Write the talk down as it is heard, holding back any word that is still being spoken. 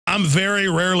I'm very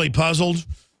rarely puzzled,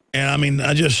 and I mean,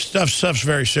 I just stuff's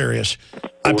very serious.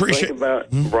 I appreciate. Think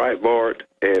about Breitbart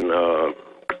and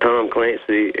Tom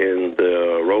Clancy and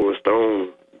the Rolling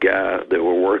Stone guy that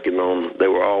were working on. They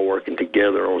were all working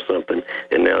together on something,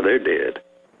 and now they're dead.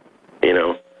 You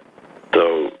know,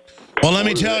 so. Well, let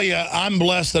me tell you, I'm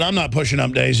blessed that I'm not pushing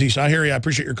up daisies. I hear you. I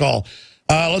appreciate your call.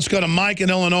 Let's go to Mike in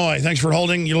Illinois. Thanks for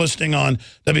holding. You're listening on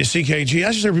WCKG.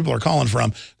 That's just where people are calling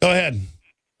from. Go ahead.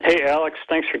 Hey, Alex.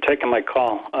 Thanks for taking my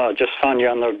call. Just found you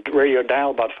on the radio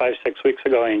dial about 5-6 weeks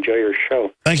ago. I enjoy your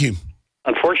show. Thank you.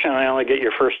 Unfortunately, I only get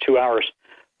your first 2 hours.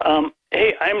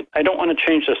 Hey, I don't want to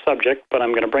change the subject, but I'm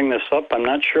going to bring this up. I'm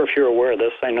not sure if you're aware of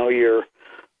this. I know you're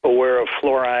aware of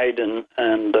fluoride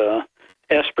and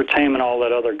aspartame and all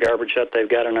that other garbage that they've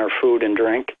got in our food and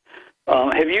drink.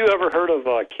 Have you ever heard of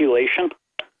chelation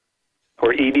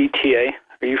or EDTA?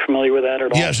 Are you familiar with that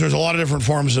at all? Yes, there's a lot of different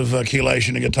forms of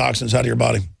chelation to get toxins out of your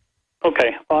body.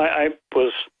 Okay. Well, I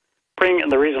was bringing.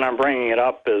 The reason I'm bringing it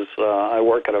up is I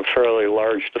work at a fairly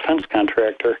large defense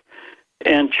contractor,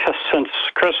 and just since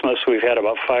Christmas, we've had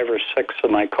about 5 or 6 of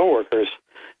my coworkers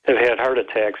have had heart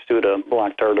attacks due to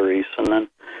blocked arteries, and then,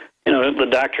 you know, the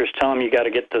doctors tell them you got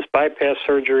to get this bypass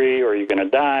surgery or you're going to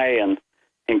die, and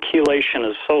chelation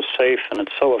is so safe and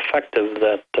it's so effective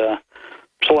that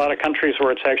there's a lot of countries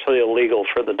where it's actually illegal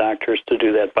for the doctors to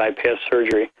do that bypass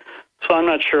surgery. So I'm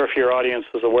not sure if your audience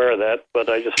is aware of that, but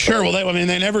I just... Sure, well,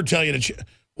 they never tell you to...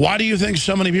 Why do you think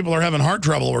so many people are having heart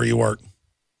trouble where you work?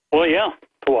 Well, yeah.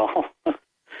 Well,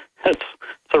 it's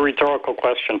a rhetorical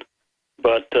question.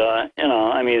 But, you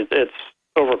know, I mean, it's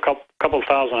over a couple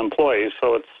thousand employees,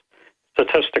 so it's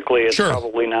statistically it's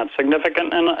probably not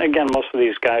significant. And, again, most of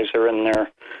these guys are in their,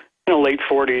 you know, late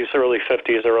 40s, early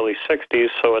 50s, early 60s,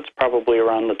 so it's probably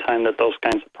around the time that those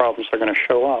kinds of problems are going to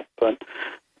show up. But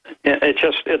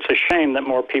it's a shame that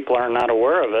more people are not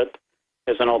aware of it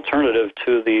as an alternative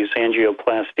to these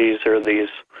angioplasties or these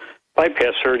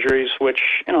bypass surgeries, which,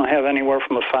 you know, have anywhere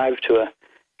from a 5 to a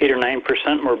 8 or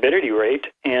 9% morbidity rate.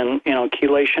 And, you know,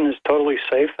 chelation is totally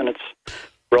safe and it's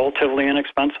relatively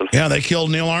inexpensive. Yeah, they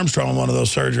killed Neil Armstrong in one of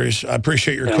those surgeries. I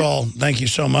appreciate your call. Thank you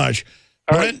so much.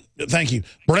 Thank you.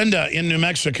 Brenda in New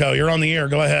Mexico, you're on the air.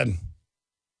 Go ahead.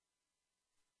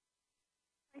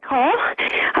 Call.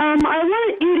 I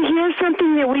wanted you to hear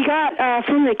something that we got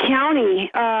from the county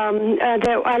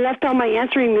that I left on my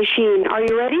answering machine. Are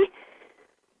you ready?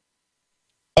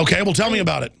 Okay, well, tell me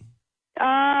about it.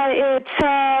 It's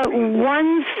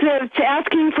ones that's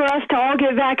asking for us to all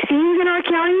get vaccines in our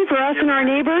county, for us and our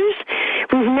neighbors.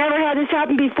 We've never had this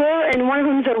happen before, and one of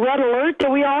them is a red alert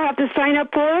that we all have to sign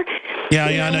up for. Yeah,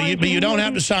 I know, but you don't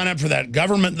have to sign up for that.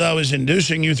 Government, though, is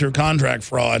inducing you through contract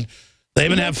fraud. They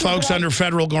even have folks under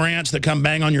federal grants that come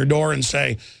bang on your door and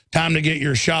say, time to get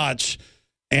your shots.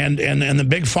 And the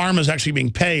big pharma is actually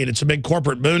being paid. It's a big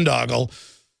corporate boondoggle.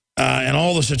 And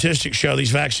all the statistics show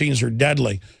these vaccines are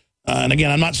deadly. And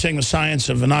again, I'm not saying the science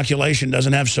of inoculation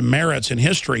doesn't have some merits in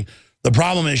history. The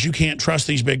problem is you can't trust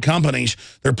these big companies.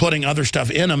 They're putting other stuff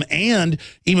in them. And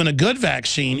even a good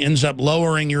vaccine ends up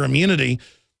lowering your immunity,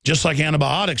 just like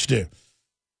antibiotics do.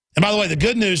 And by the way, the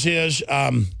good news is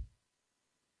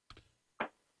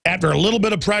after a little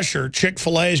bit of pressure,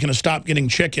 Chick-fil-A is going to stop getting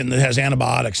chicken that has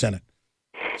antibiotics in it.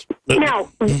 Now,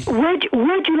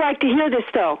 would you like to hear this,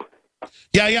 though?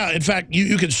 Yeah. In fact,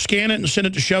 you could scan it and send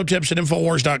it to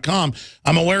showtips@infowars.com.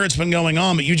 I'm aware it's been going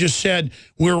on, but you just said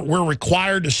we're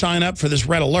required to sign up for this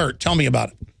red alert. Tell me about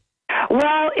it.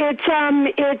 Well, it's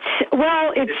an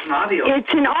audio.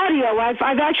 It's an audio.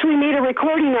 I've actually made a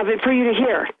recording of it for you to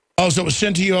hear. Oh, so it was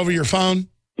sent to you over your phone?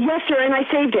 Yes, sir, and I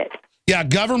saved it. Yeah,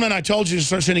 government, I told you to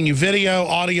start sending you video,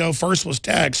 audio, first was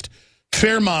text,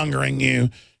 fear-mongering you,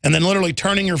 and then literally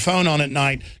turning your phone on at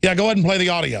night. Yeah, go ahead and play the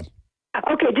audio.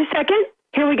 Okay, just a second.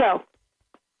 Here we go.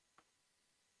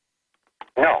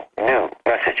 No new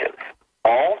messages.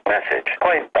 All message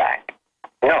played back.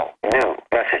 No new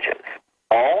messages.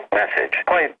 All message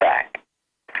played back.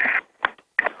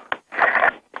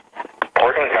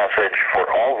 Important message for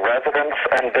all residents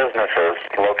and businesses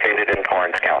located in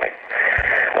Torrance County.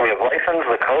 We have licensed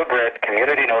the Code Red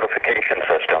Community Notification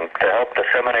System to help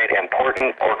disseminate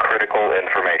important or critical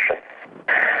information.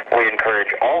 We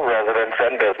encourage all residents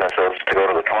and businesses to go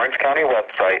to the Torrance County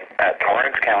website at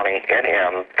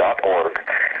torrancecountynm.org.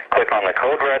 Click on the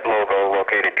Code Red logo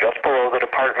located just below the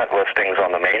department listings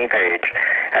on the main page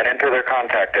and enter their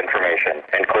contact information,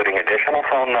 including additional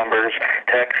phone numbers,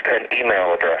 text, and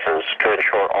email addresses to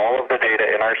ensure all of the data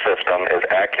in our system is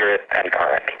accurate and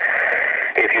current.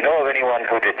 If you know of anyone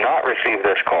who did not receive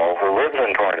this call who lives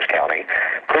in Torrance County,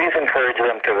 please encourage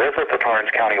them to visit the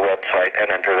Torrance County website and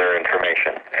enter their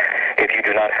information. If you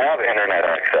do not have internet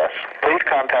access, please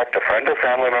contact a friend or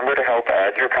family member to help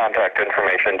add your contact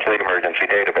information to the emergency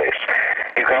database.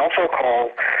 You can also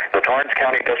call the Torrance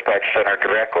County Dispatch Center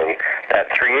directly at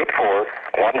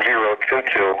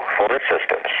 384-1022 for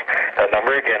assistance. That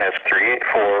number again is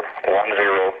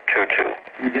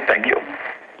 384-1022. Thank you.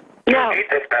 Now,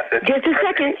 just a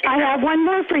second. I have one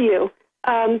more for you.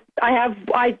 Sure.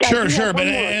 But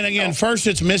and again, first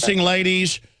it's missing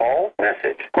ladies. All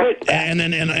message. And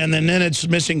then it's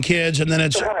missing kids, and then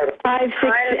it's 5, 6,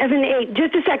 7, 8.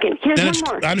 Just a second. Here's one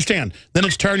more. I understand. Then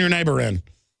it's turn your neighbor in.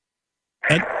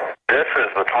 This is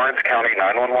the Torrance County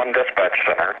 911 Dispatch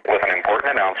Center with an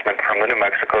important announcement from the New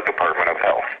Mexico Department of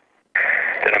Health.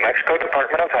 The New Mexico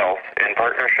Department of Health, in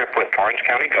partnership with Torrance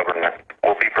County government,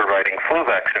 will be providing flu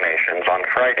vaccinations on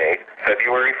Friday,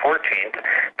 February 14th,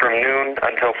 from noon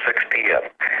until 6 p.m.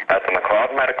 at the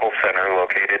McLeod Medical Center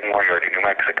located in Moriarty, New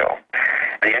Mexico.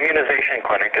 The immunization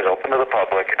clinic is open to the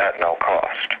public at no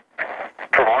cost.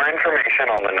 For more information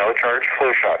on the no-charge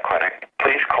flu shot clinic,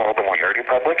 please call the Moriarty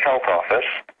Public Health Office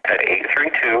at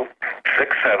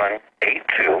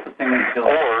 832-6782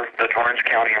 or the Torrance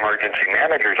County Emergency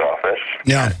Manager's Office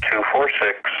at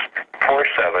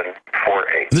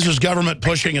 246-4748. This is government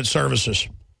pushing its services.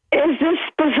 Is this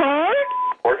bizarre?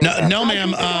 No, ma'am.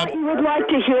 You would like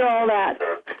to hear all that.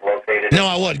 No,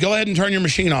 I would. Go ahead and turn your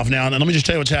machine off now, and let me just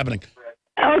tell you what's happening.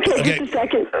 Okay. Just a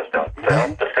second.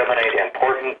 Disseminate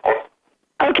important...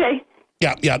 Okay.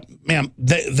 Yeah, ma'am.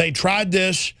 They tried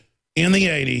this in the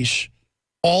 80s.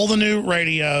 All the new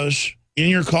radios in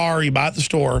your car, you buy at the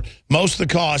store, most of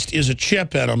the cost is a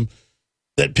chip in them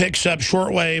that picks up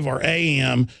shortwave or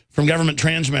AM from government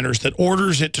transmitters that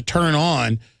orders it to turn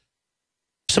on.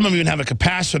 Some of them even have a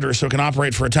capacitor so it can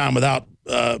operate for a time without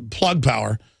plug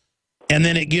power. And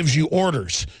then it gives you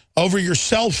orders. Over your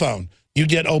cell phone, you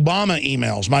get Obama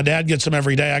emails. My dad gets them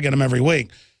every day. I get them every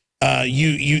week.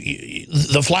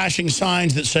 The flashing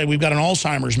signs that say we've got an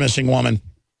Alzheimer's missing woman.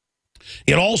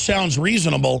 It all sounds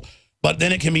reasonable, but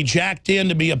then it can be jacked in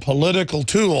to be a political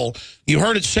tool. You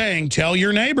heard it saying, tell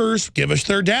your neighbors, give us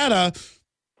their data.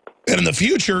 And in the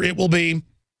future, it will be,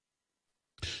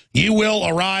 you will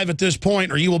arrive at this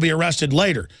point or you will be arrested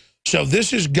later. So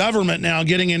this is government now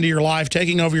getting into your life,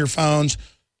 taking over your phones,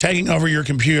 taking over your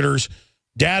computers,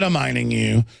 data mining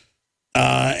you,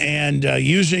 and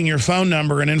using your phone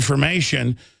number and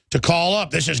information to call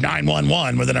up. This is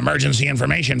 911 with an emergency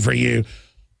information for you.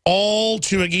 All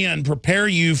to, again, prepare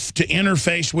you to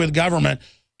interface with government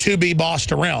to be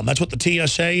bossed around. That's what the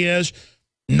TSA is.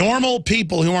 Normal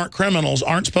people who aren't criminals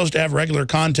aren't supposed to have regular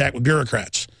contact with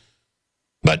bureaucrats.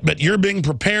 But you're being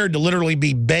prepared to literally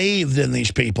be bathed in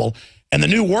these people. And the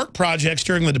new work projects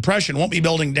during the Depression won't be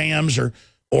building dams or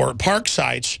park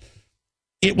sites.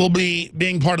 It will be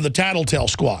being part of the tattletale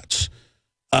squads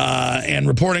and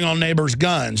reporting on neighbors'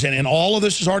 guns. And all of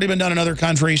this has already been done in other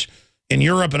countries, in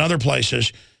Europe and other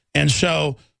places. And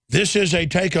so this is a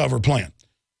takeover plan.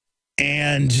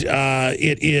 And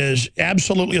it is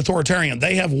absolutely authoritarian.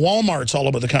 They have Walmarts all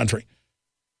over the country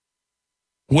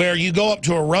where you go up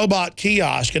to a robot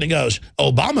kiosk and it goes,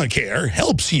 Obamacare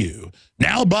helps you.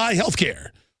 Now buy health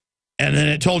care. And then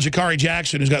it told Jakari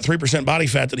Jackson, who's got 3% body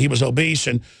fat, that he was obese.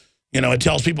 And, you know, it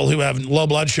tells people who have low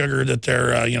blood sugar that they're,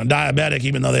 diabetic,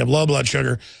 even though they have low blood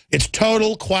sugar. It's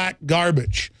total quack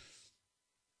garbage.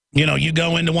 You know, you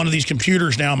go into one of these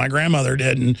computers now, my grandmother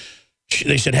did, and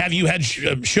they said, have you had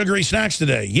sugary snacks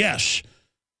today? Yes.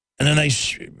 And then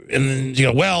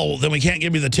well, then we can't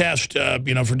give you the test,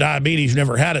 for diabetes. You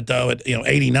never had it, though, at,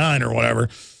 89 or whatever.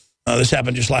 This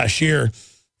happened just last year.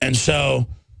 And so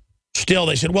still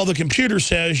they said, well, the computer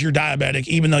says you're diabetic,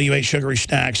 even though you ate sugary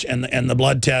snacks, and the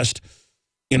blood test,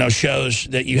 shows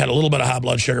that you had a little bit of high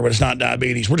blood sugar, but it's not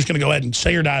diabetes. We're just going to go ahead and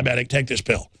say you're diabetic, take this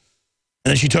pill.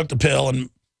 And then she took the pill and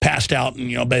passed out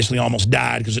and, basically almost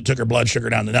died because it took her blood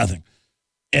sugar down to nothing.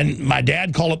 And my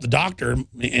dad called up the doctor,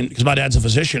 because my dad's a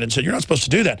physician, and said, you're not supposed to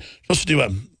do that. You're supposed to do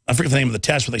I forget the name of the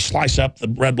test, where they slice up the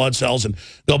red blood cells and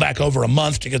go back over a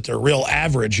month to get the real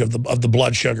average of the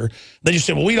blood sugar. They just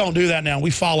said, well, we don't do that now.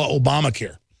 We follow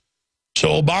Obamacare.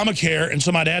 So Obamacare, and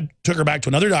so my dad took her back to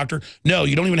another doctor. No,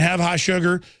 you don't even have high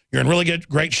sugar. You're in really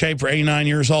great shape for 89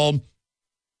 years old.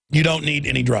 You don't need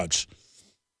any drugs.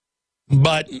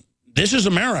 But this is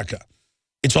America.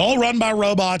 It's all run by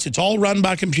robots. It's all run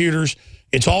by computers.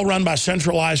 It's all run by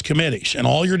centralized committees, and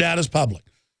all your data is public.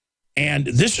 And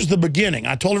this is the beginning.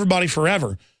 I told everybody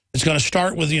forever, it's going to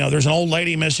start with, there's an old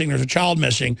lady missing, there's a child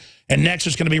missing, and next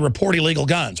it's going to be report illegal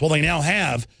guns. Well, they now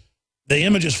have the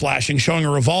images flashing showing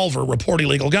a revolver report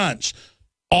illegal guns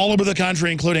all over the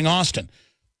country, including Austin.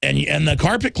 And the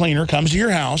carpet cleaner comes to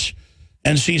your house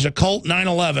and sees a Colt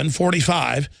 911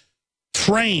 45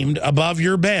 framed above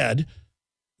your bed.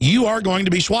 You are going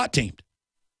to be SWAT teamed.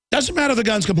 Doesn't matter if the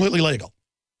gun's completely legal.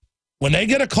 When they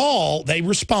get a call, they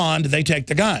respond, they take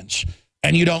the guns,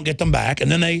 and you don't get them back.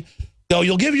 And then they go,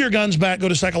 you'll give your guns back, go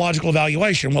to psychological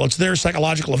evaluation. Well, it's their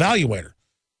psychological evaluator.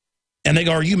 And they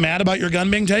go, are you mad about your gun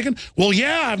being taken? Well,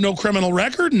 yeah, I have no criminal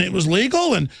record, and it was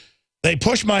legal, and they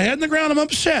pushed my head in the ground. I'm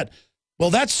upset. Well,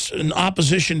 that's an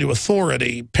opposition to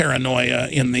authority paranoia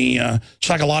in the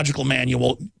psychological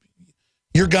manual.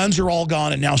 Your guns are all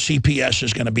gone, and now CPS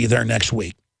is going to be there next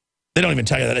week. They don't even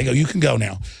tell you that. They go, you can go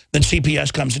now. Then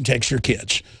CPS comes and takes your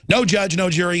kids. No judge, no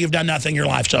jury, you've done nothing, your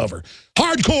life's over.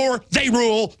 Hardcore, they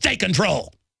rule, they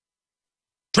control.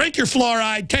 Drink your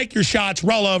fluoride, take your shots,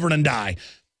 roll over and die.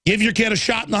 Give your kid a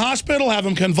shot in the hospital, have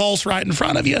them convulse right in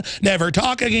front of you, never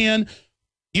talk again.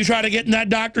 You try to get in that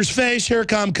doctor's face, here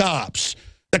come cops.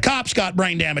 The cops got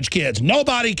brain damaged kids.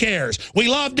 Nobody cares. We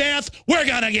love death, we're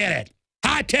going to get it.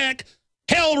 High tech,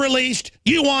 hell released,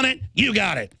 you want it, you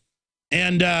got it.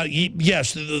 And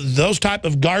yes, those type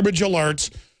of garbage alerts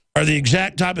are the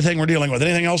exact type of thing we're dealing with.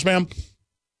 Anything else, ma'am?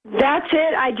 That's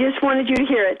it. I just wanted you to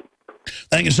hear it.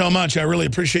 Thank you so much. I really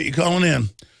appreciate you calling in.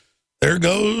 There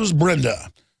goes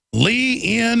Brenda.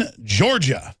 Lee in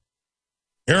Georgia.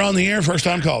 You're on the air,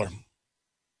 first-time caller.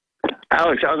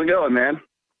 Alex, how's it going, man?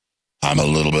 I'm a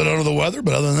little bit under the weather,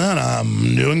 but other than that,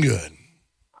 I'm doing good.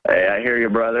 Hey, I hear you,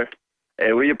 brother.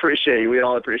 Hey, we appreciate you. We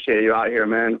all appreciate you out here,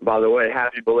 man. By the way,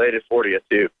 happy belated 40th,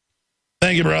 too.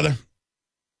 Thank you, brother.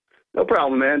 No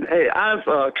problem, man. Hey, I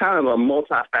have kind of a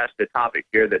multifaceted topic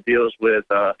here that deals with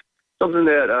something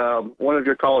that one of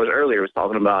your callers earlier was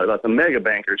talking about the mega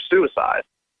bankers' suicide.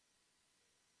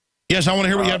 Yes, I want to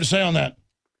hear what you have to say on that.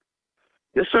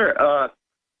 Yes, sir.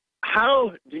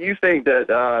 How do you think that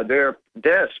their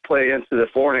deaths play into the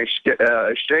foreign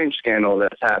exchange scandal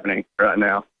that's happening right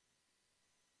now?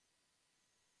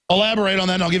 Elaborate on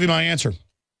that, and I'll give you my answer.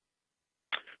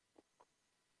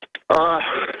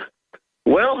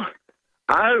 Well,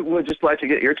 I would just like to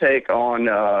get your take on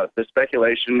the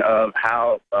speculation of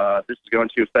how this is going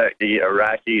to affect the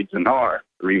Iraqi dinar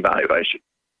revaluation.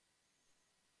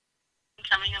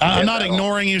 I'm not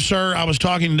ignoring you, sir. I was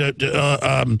talking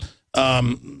to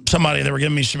somebody. They were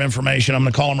giving me some information. I'm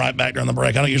going to call them right back during the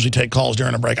break. I don't usually take calls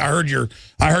during a break. I heard your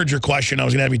question. I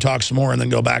was going to have you talk some more and then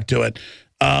go back to it.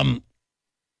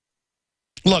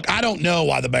 Look, I don't know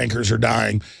why the bankers are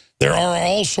dying. There are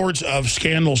all sorts of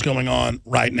scandals going on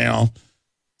right now.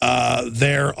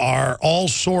 There are all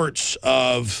sorts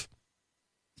of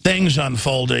things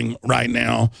unfolding right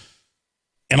now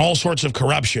and all sorts of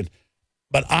corruption.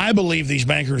 But I believe these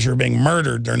bankers are being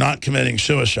murdered. They're not committing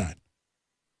suicide.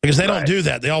 Because they don't do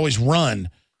that. They always run.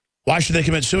 Why should they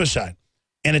commit suicide?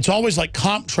 And it's always like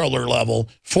comptroller level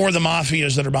for the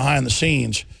mafias that are behind the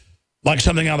scenes, like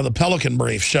something out of the Pelican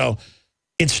Brief. So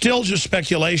it's still just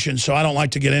speculation, so I don't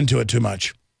like to get into it too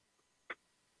much.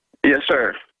 Yes,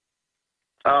 sir.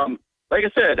 Like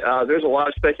I said, there's a lot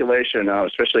of speculation,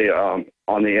 especially on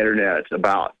the internet,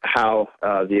 about how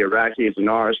the Iraqi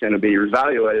dinar is going to be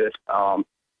revaluated. A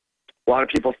lot of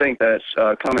people think that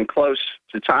it's coming close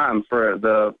to time for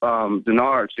the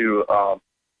dinar to,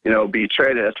 be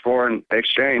traded as foreign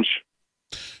exchange.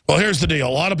 Well, here's the deal. A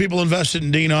lot of people invested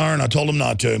in dinar, and I told them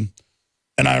not to.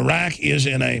 And Iraq is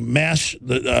in a mess.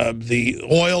 The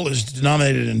oil is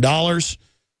denominated in dollars,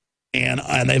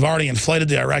 and they've already inflated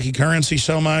the Iraqi currency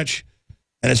so much,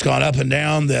 and it's gone up and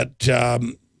down that,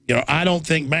 I don't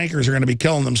think bankers are going to be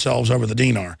killing themselves over the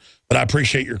dinar. But I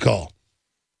appreciate your call.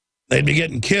 They'd be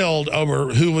getting killed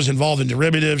over who was involved in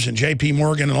derivatives and J.P.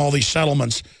 Morgan and all these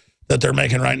settlements that they're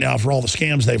making right now for all the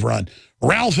scams they've run.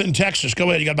 Ralph in Texas, go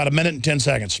ahead. You got about a minute and 10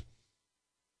 seconds.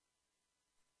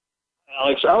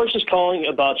 Alex, I was just calling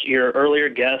about your earlier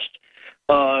guest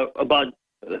I want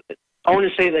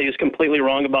to say that he was completely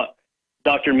wrong about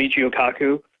Dr. Michio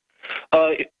Kaku.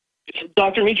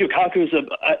 Dr. Michio Kaku is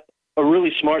a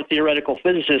really smart theoretical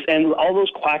physicist, and all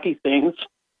those quacky things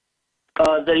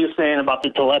that he was saying about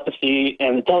the telepathy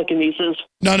and the telekinesis.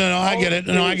 No, I get it.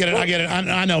 I get it.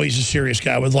 I know he's a serious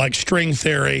guy with like string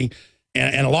theory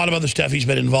and a lot of other stuff he's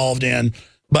been involved in.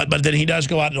 But then he does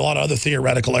go out in a lot of other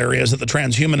theoretical areas that the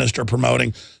transhumanists are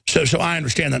promoting. So I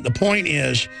understand that. The point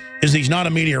is he's not a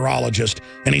meteorologist,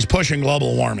 and he's pushing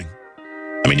global warming.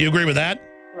 I mean, do you agree with that?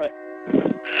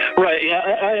 Right. Yeah,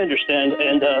 I understand.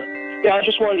 And, I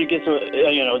just wanted to get some,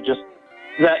 just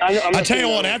that. I tell you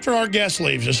what, after our guest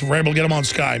leaves, if we're able to get him on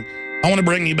Skype, I want to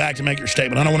bring you back to make your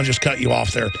statement. I don't want to just cut you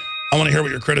off there. I want to hear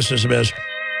what your criticism is.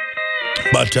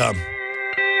 But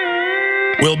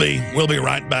we'll be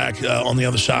right back on the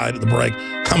other side of the break.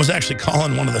 I was actually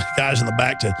calling one of the guys in the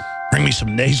back to bring me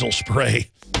some nasal spray.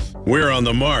 We're on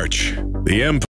the march. The Empire.